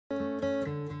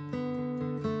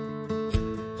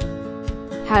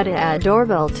How to add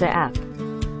doorbell to app.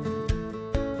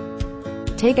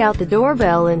 Take out the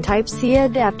doorbell and Type-C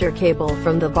adapter cable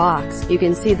from the box. You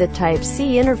can see the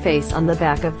Type-C interface on the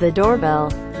back of the doorbell.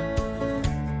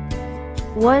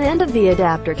 One end of the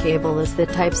adapter cable is the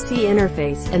Type-C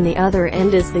interface, and the other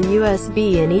end is the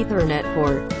USB and Ethernet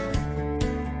port.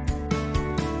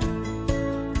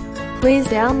 Please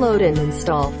download and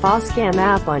install Foscam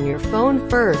app on your phone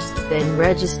first, then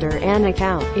register an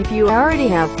account. If you already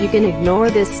have, you can ignore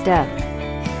this step.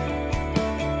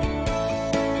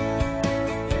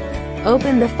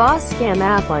 Open the Foscam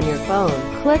app on your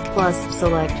phone, click plus,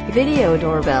 select Video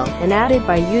Doorbell, and add it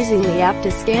by using the app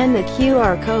to scan the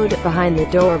QR code behind the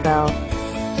doorbell.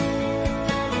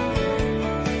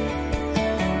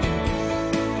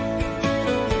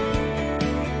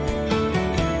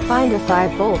 Find a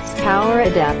 5V power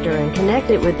adapter and connect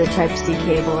it with the Type-C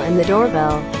cable and the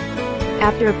doorbell.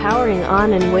 After powering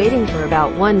on and waiting for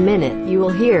about 1 minute, you will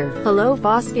hear, "Hello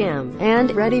Foscam,"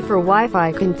 and "Ready for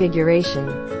Wi-Fi configuration."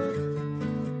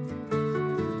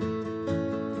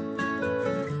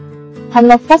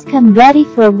 Hello Foscam, ready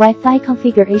for Wi-Fi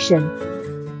configuration.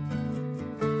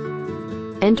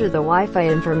 Enter the Wi-Fi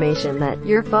information that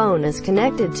your phone is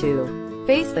connected to.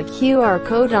 Face the QR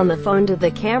code on the phone to the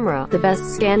camera. The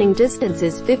best scanning distance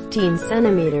is 15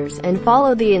 centimeters, and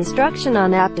follow the instruction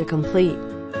on app to complete.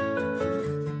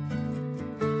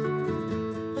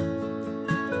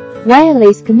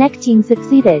 Wireless connecting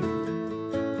succeeded.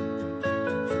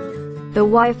 The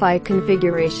Wi-Fi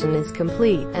configuration is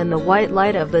complete, and the white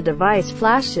light of the device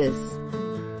flashes.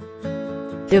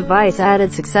 Device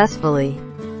added successfully.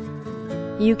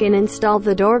 You can install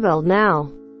the doorbell now.